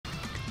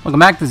Welcome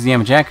back, this is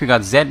Yamajac. We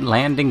got Zed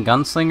Landing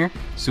Gunslinger,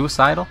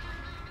 Suicidal.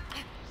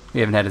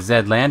 We haven't had a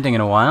Zed Landing in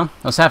a while.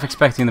 I was half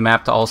expecting the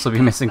map to also be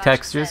missing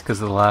textures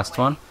because of the last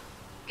one,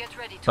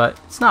 but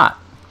it's not.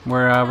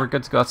 We're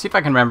good to go. Let's see if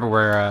I can remember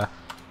where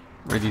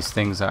these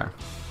things are.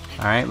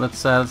 All right,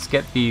 let's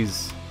get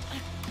these.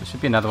 There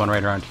should be another one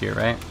right around here,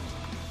 right?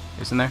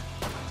 Isn't there?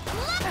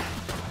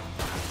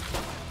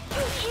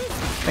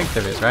 I think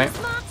there is, right?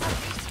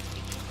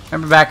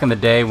 Remember back in the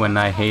day when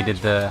I hated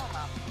the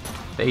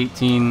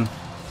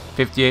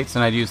 1858s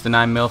and I'd use the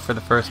 9mm for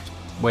the first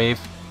wave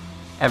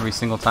every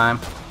single time.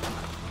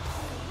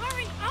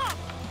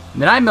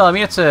 And the 9mm, I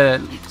mean, it's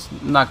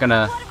not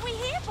gonna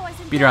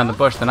beat around the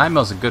bush. The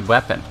 9mm is a good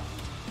weapon.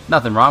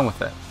 Nothing wrong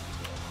with it.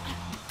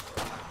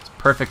 It's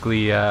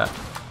perfectly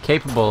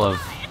capable of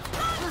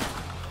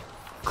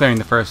clearing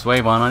the first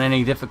wave on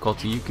any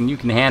difficulty. You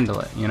can handle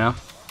it, you know.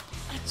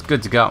 It's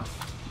good to go.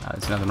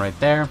 There's another one right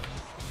there.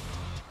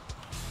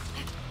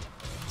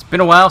 It's been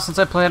a while since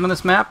I played on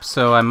this map,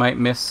 so I might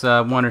miss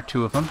one or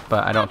two of them,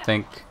 but I don't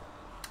think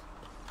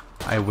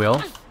I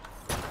will.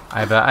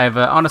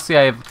 Honestly,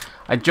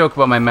 I joke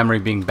about my memory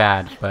being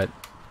bad, but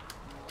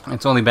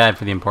it's only bad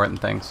for the important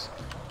things.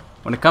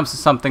 When it comes to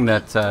something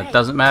that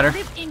doesn't matter,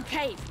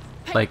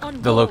 like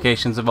the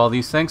locations of all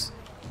these things,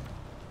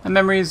 my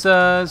memory is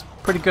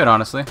pretty good,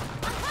 honestly.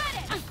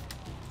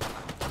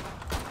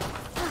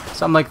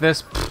 Something like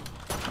this,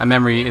 my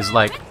memory is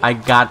like, I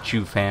got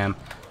you, fam.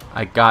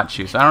 I got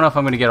you. So I don't know if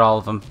I'm going to get all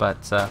of them, but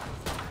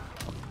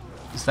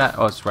is that?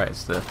 Oh, it's right.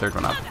 It's the third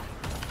one up.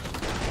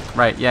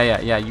 Right.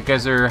 Yeah. You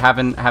guys are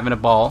having a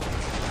ball,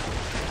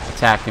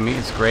 attacking me.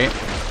 It's great,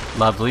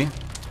 lovely.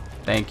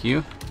 Thank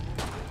you.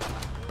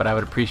 But I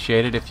would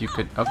appreciate it if you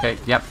could. Okay.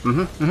 Yep.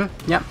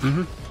 Yep.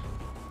 We're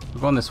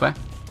going this way.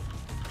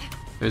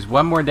 There's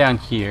one more down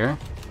here.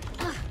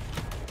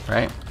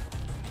 Right.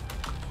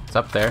 It's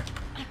up there.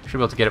 Should be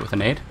able to get it with a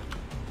nade.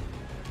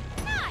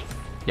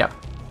 Yep.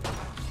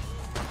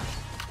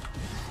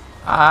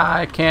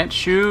 I can't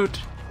shoot.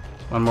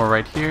 One more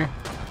right here.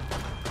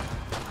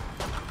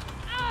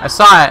 I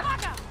saw it.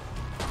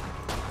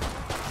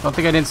 Don't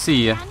think I didn't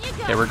see you.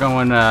 Okay, we're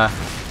going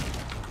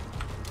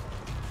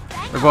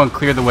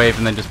clear the wave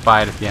and then just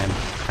buy it at the end.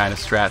 Kind of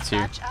strats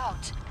here.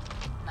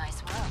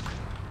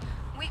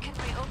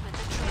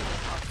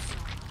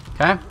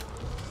 Okay.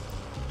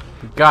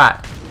 We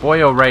got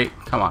Boyo right.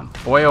 Come on,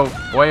 Boyo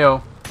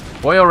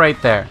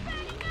right there.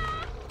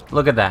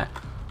 Look at that.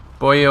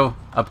 Boyo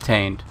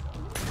obtained.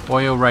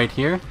 Boyo right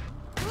here.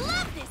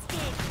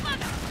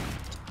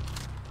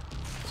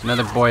 There's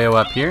another Boyo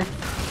up here.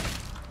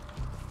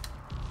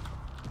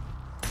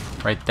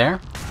 Right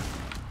there.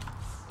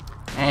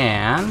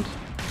 And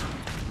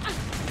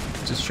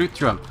just shoot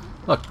through him.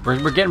 Look,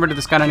 we're getting rid of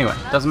this gun anyway.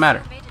 Doesn't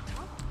matter.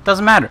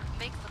 Doesn't matter.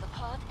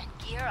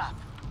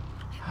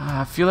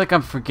 I feel like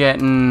I'm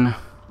forgetting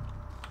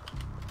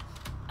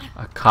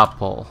a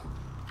couple.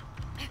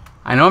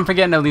 I know I'm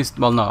forgetting at least,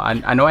 well no,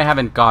 I know I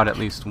haven't got at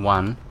least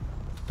one,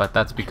 but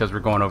that's because we're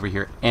going over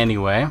here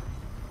anyway.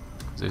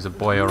 There's a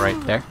Boyo right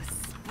there.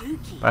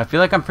 But I feel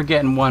like I'm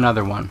forgetting one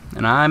other one,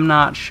 and I'm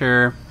not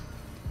sure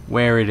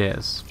where it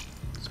is.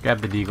 Let's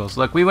grab the deagles.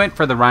 Look, we went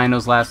for the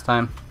rhinos last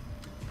time.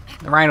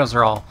 The rhinos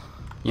are all,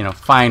 you know,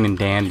 fine and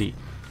dandy.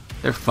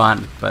 They're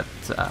fun, but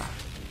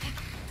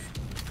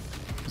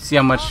see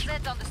how much,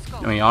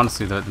 I mean,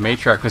 honestly, the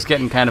Matriarch was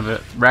getting kind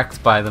of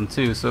wrecked by them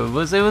too, so it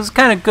was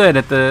kind of good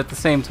at the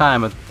same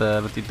time with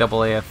the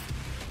AAF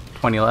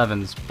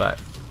 2011s. But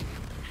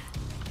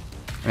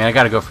I mean, I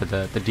gotta go for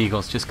the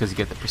deagles just because you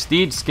get the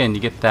prestige skin,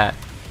 you get that,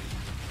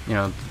 you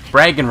know,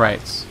 bragging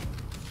rights.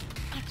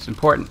 It's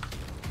important.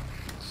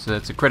 So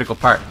it's a critical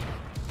part.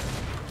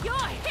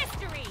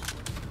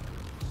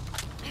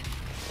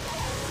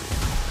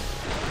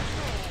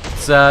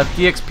 It's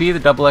DXP, the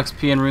double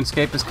XP in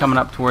RuneScape is coming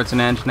up towards an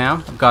end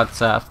now. I've got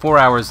 4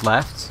 hours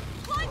left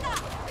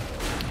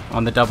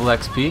on the double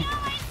XP.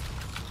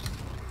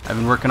 I've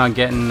been working on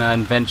getting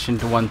Invention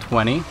to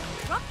 120.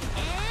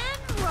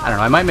 I don't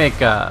know, I might make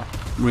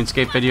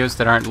RuneScape videos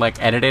that aren't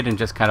like edited and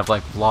just kind of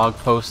like vlog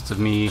posts of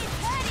me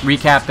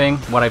recapping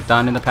what I've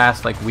done in the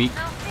past like week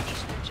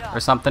or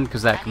something,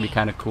 because that can be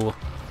kind of cool.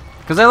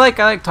 Because I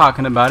like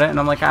talking about it, and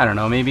I'm like, I don't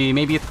know, maybe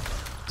it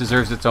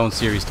deserves its own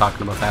series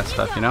talking about that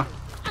stuff, you know?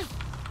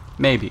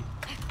 Maybe.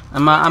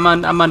 I'm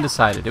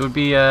undecided. It would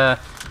be it'd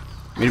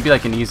be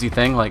like an easy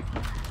thing, like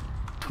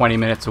 20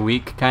 minutes a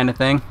week kind of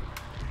thing.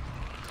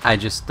 I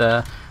just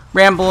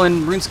ramble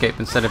in RuneScape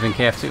instead of in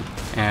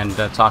KF2 and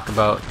talk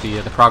about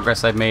the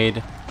progress I've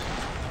made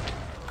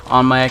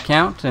on my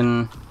account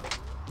and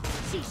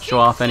show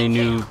off any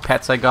new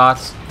pets I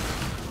got.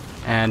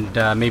 And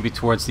maybe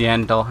towards the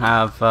end I'll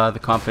have the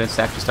confidence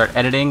to actually start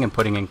editing and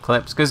putting in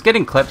clips, because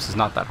getting clips is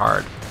not that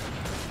hard,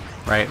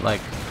 right?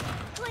 Like,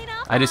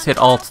 I just hit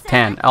Alt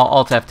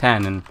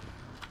F10 and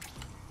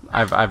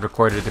I've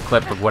recorded a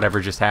clip of whatever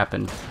just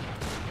happened,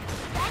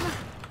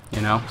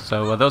 you know.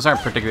 So those aren't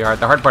particularly hard.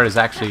 The hard part is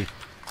actually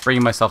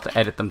bringing myself to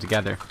edit them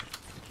together.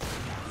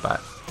 But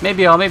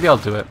maybe I'll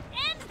do it.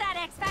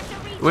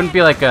 It wouldn't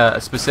be like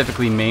a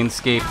specifically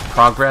Mainscape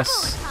progress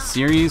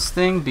series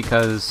thing,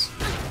 because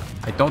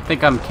I don't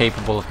think I'm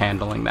capable of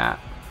handling that.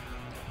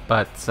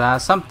 But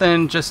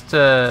something just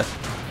to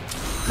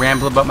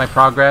ramble about my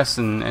progress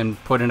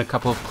and put in a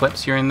couple of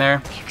clips here and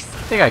there. I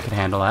think I could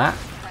handle that.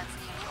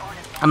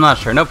 I'm not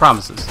sure. No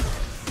promises.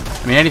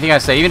 I mean, anything I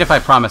say, even if I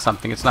promise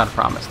something, it's not a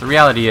promise. The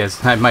reality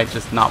is, I might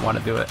just not want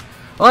to do it.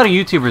 A lot of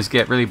YouTubers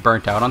get really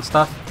burnt out on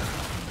stuff,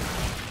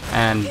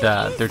 and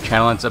their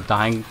channel ends up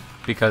dying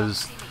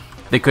because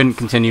they couldn't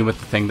continue with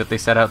the thing that they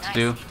set out to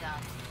do.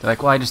 They're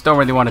like, well, I just don't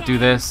really want to do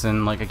this,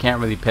 and like I can't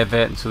really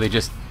pivot, and so they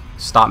just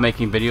stop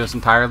making videos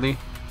entirely.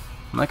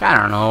 I'm like, I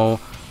don't know.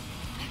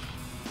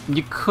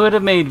 You could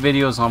have made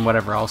videos on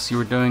whatever else you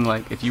were doing.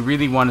 Like, if you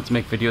really wanted to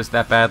make videos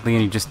that badly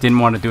and you just didn't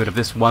want to do it of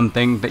this one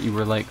thing that you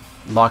were like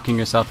locking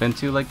yourself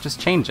into, like, just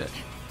change it.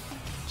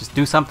 Just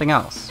do something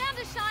else.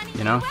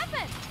 You know?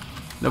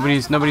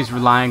 Nobody's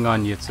relying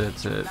on you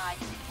to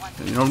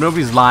you know,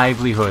 nobody's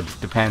livelihood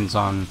depends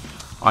on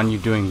you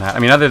doing that. I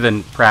mean, other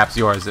than perhaps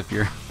yours if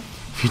you're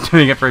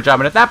doing it for a job.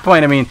 And at that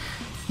point, I mean,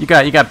 you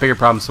got bigger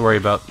problems to worry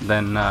about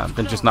than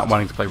just not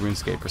wanting to play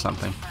RuneScape or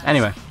something.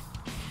 Anyway,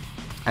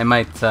 I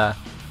might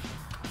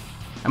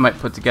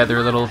put together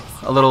a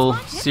little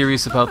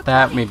series about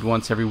that, maybe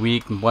once every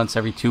week, once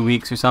every 2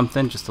 weeks or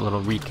something, just a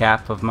little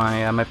recap of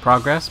my my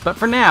progress. But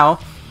for now,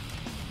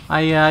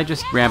 I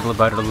just ramble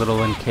about it a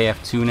little in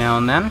KF2 now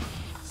and then.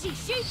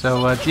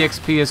 So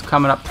DXP is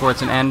coming up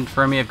towards an end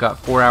for me. I've got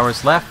 4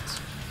 hours left.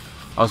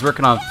 I was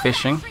working on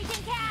fishing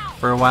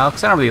for a while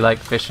because I don't really like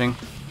fishing.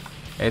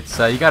 It's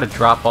you got to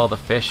drop all the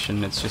fish,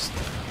 and it's just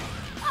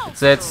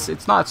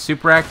it's not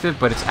super active,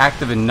 but it's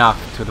active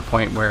enough to the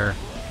point where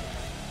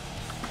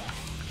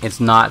it's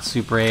not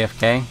super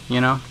AFK,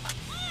 you know.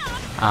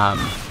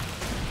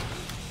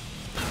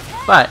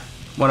 But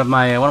one of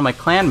my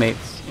clan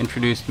mates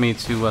introduced me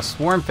to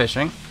swarm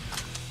fishing,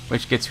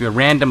 which gets you a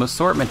random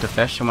assortment of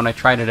fish. And when I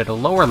tried it at a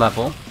lower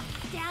level,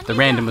 the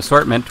random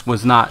assortment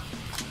was not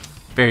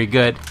very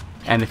good.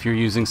 And if you're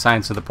using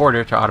Science of the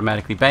Porter to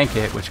automatically bank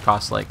it, which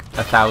costs like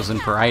 1,000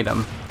 per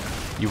item,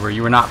 you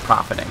were not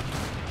profiting.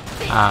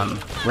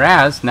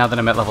 Whereas now that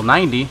I'm at level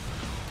 90,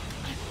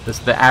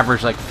 the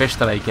average like fish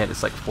that I get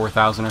is like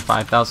 4,000 or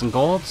 5,000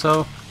 gold,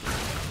 so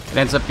it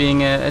ends up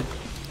being a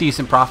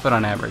decent profit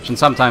on average. And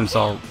sometimes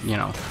I'll, you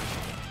know,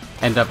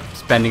 end up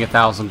spending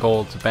 1,000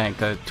 gold to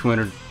bank a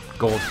 200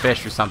 gold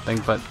fish or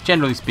something, but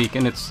generally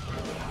speaking, it's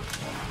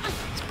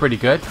pretty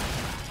good.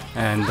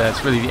 And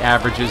it's really the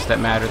averages that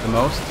matter the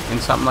most in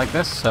something like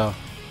this. So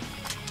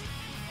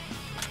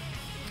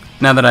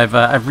now that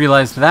I've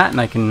realized that,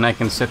 and I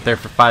can sit there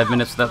for 5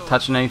 minutes without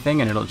touching anything,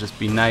 and it'll just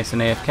be nice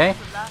and AFK.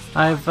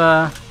 I've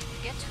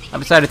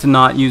decided to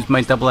not use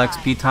my double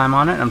XP time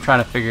on it. I'm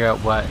trying to figure out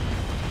what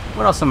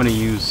else I'm going to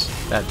use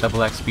that double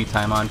XP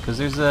time on, because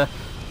there's a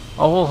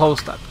whole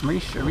host. Are we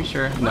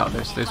sure? No,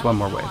 there's one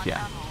more wave.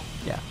 Yeah.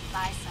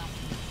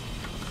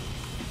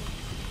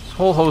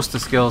 Whole host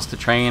of skills to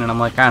train, and I'm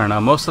like, I don't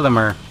know, most of them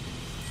are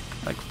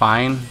like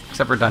fine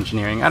except for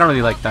dungeoneering. I don't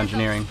really like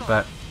dungeoneering,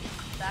 but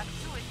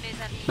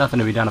nothing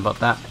to be done about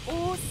that.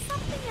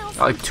 Got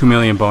like 2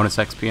 million bonus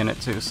XP in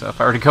it too, so if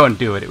I were to go and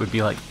do it, it would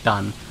be like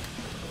done.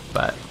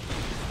 But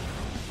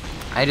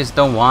I just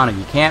don't want it.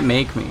 You can't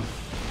make me.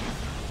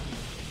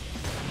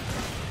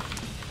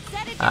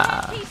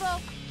 I'm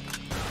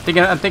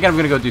thinking I'm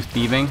gonna go do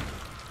thieving.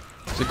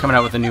 So coming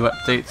out with a new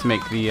update to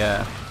make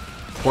the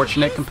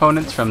fortunate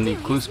components from the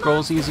clue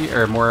scrolls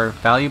easier or more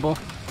valuable,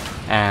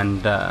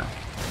 and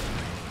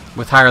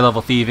with higher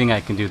level thieving I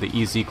can do the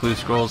easy clue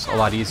scrolls a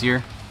lot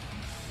easier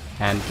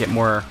and get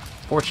more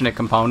fortunate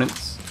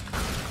components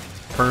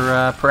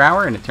per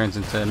hour, and it turns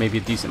into maybe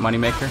a decent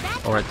moneymaker,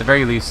 or at the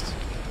very least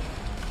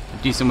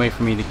a decent way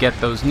for me to get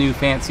those new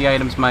fancy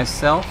items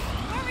myself.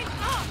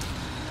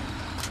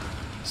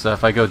 So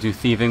if I go do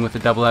thieving with the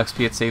double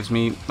XP, it saves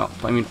me, well,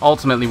 I mean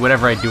ultimately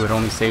whatever I do, it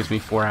only saves me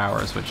 4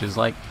 hours, which is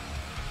like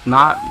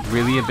not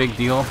really a big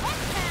deal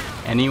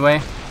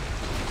anyway,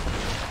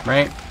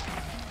 right?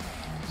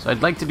 So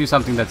I'd like to do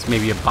something that's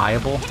maybe a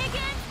buyable,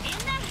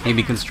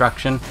 maybe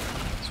construction.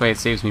 This way it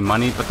saves me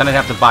money, but then I'd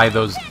have to buy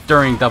those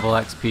during double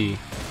XP,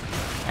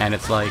 and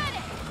it's like,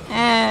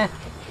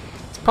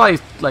 it's probably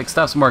like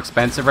stuff's more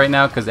expensive right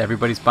now because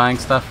everybody's buying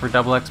stuff for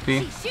double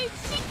XP.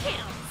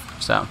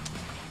 So,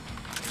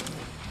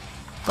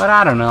 but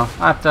I don't know.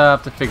 I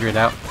have to figure it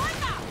out.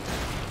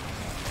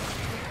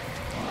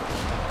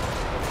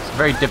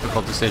 Very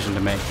difficult decision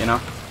to make, you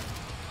know.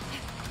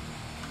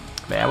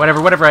 But yeah,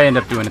 whatever I end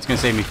up doing, it's gonna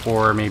save me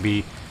 4,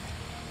 maybe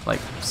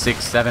like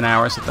 6, 7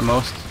 hours at the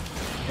most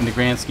in the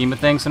grand scheme of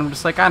things. And I'm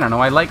just like, I don't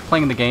know, I like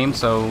playing the game,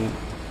 so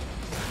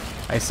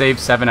I save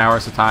 7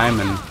 hours of time,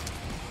 and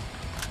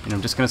you know,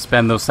 I'm just gonna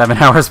spend those 7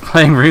 hours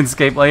playing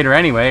RuneScape later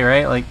anyway,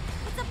 right? Like,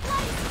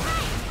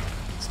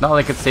 it's not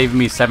like it's saving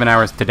me 7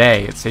 hours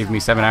today. It saved me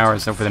 7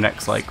 hours over the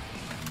next like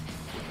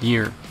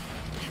year,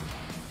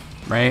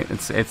 right?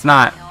 It's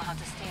not.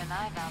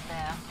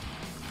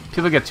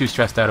 People get too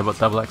stressed out about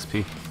double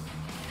XP.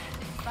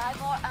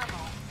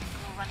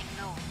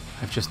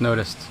 I've just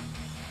noticed.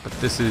 but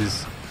this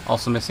is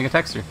also missing a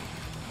texture.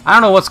 I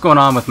don't know what's going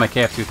on with my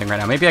KF2 thing right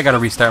now. Maybe I gotta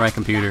restart my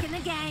computer.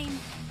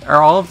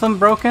 Are all of them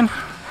broken?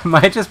 Am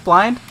I just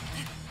blind?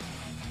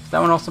 Is that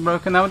one also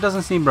broken? That one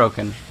doesn't seem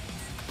broken.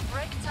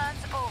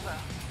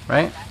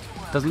 Right?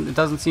 It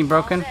doesn't seem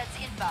broken?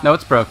 No,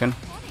 it's broken.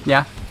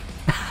 Yeah.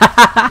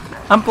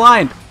 I'm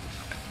blind.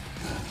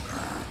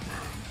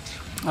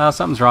 Oh,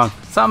 something's wrong.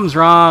 Something's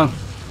wrong.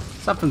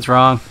 Something's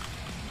wrong.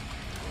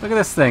 Look at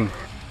this thing.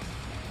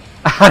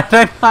 How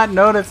did I not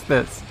notice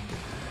this?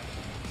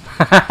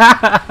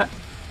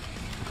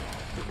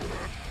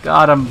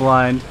 God, I'm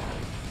blind.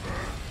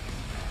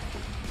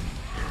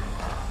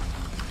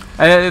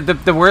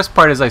 The worst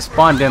part is I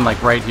spawned in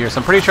like right here, so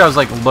I'm pretty sure I was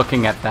like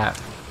looking at that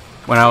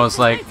when I was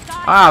like,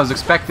 I was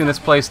expecting this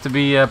place to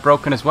be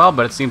broken as well,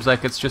 but it seems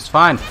like it's just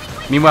fine.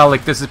 Meanwhile,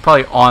 like this is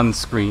probably on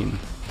screen.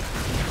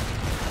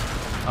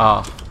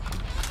 Oh,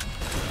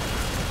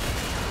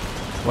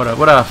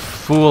 what a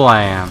fool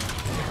I am.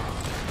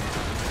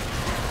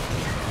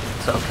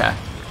 It's okay.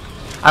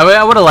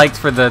 I would have liked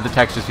for the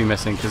textures to be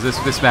missing, because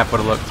this map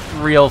would have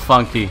looked real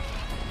funky.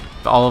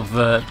 All of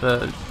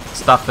the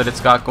stuff that it's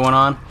got going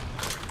on.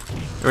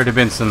 There would have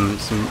been some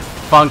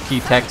funky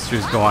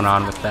textures going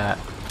on with that.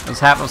 I was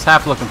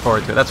half looking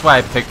forward to it. That's why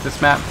I picked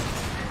this map,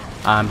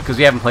 because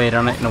we haven't played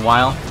on it in a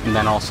while, and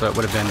then also it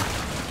would have been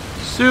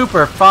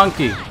super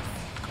funky.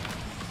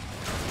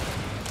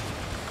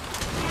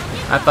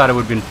 I thought it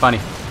would have been funny.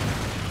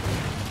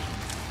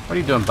 What are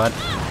you doing, bud?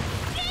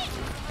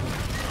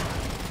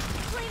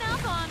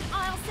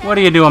 What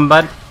are you doing,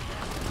 bud?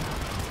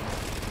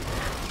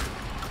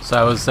 So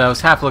I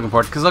was half looking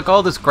forward, because like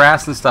all this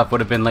grass and stuff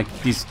would have been like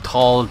these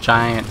tall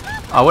giant.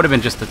 Oh, it would have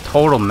been just a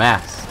total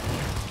mess.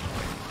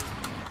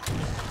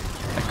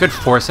 I could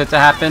force it to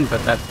happen,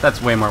 but that's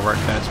way more work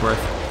than it's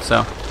worth.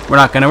 So we're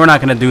not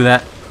gonna do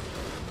that.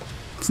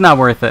 It's not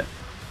worth it.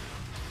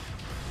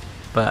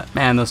 But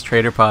man, those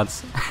trader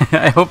pods.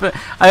 I hope it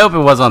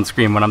was on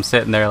screen when I'm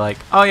sitting there like,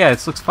 oh yeah,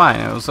 this looks fine.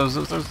 I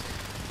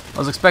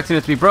was expecting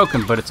it to be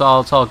broken, but it's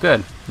all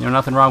good. You know,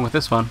 nothing wrong with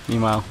this one.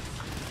 Meanwhile,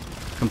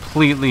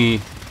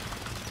 completely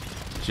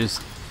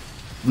just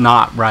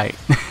not right.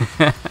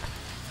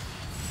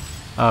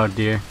 Oh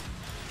dear.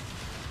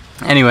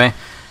 Anyway,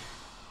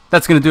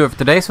 that's going to do it for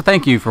today, so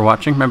thank you for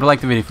watching. Remember, like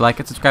the video if you like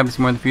it, subscribe to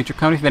see more in the future.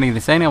 Comment if you have anything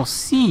to say, and I will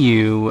see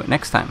you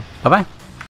next time. Bye-bye.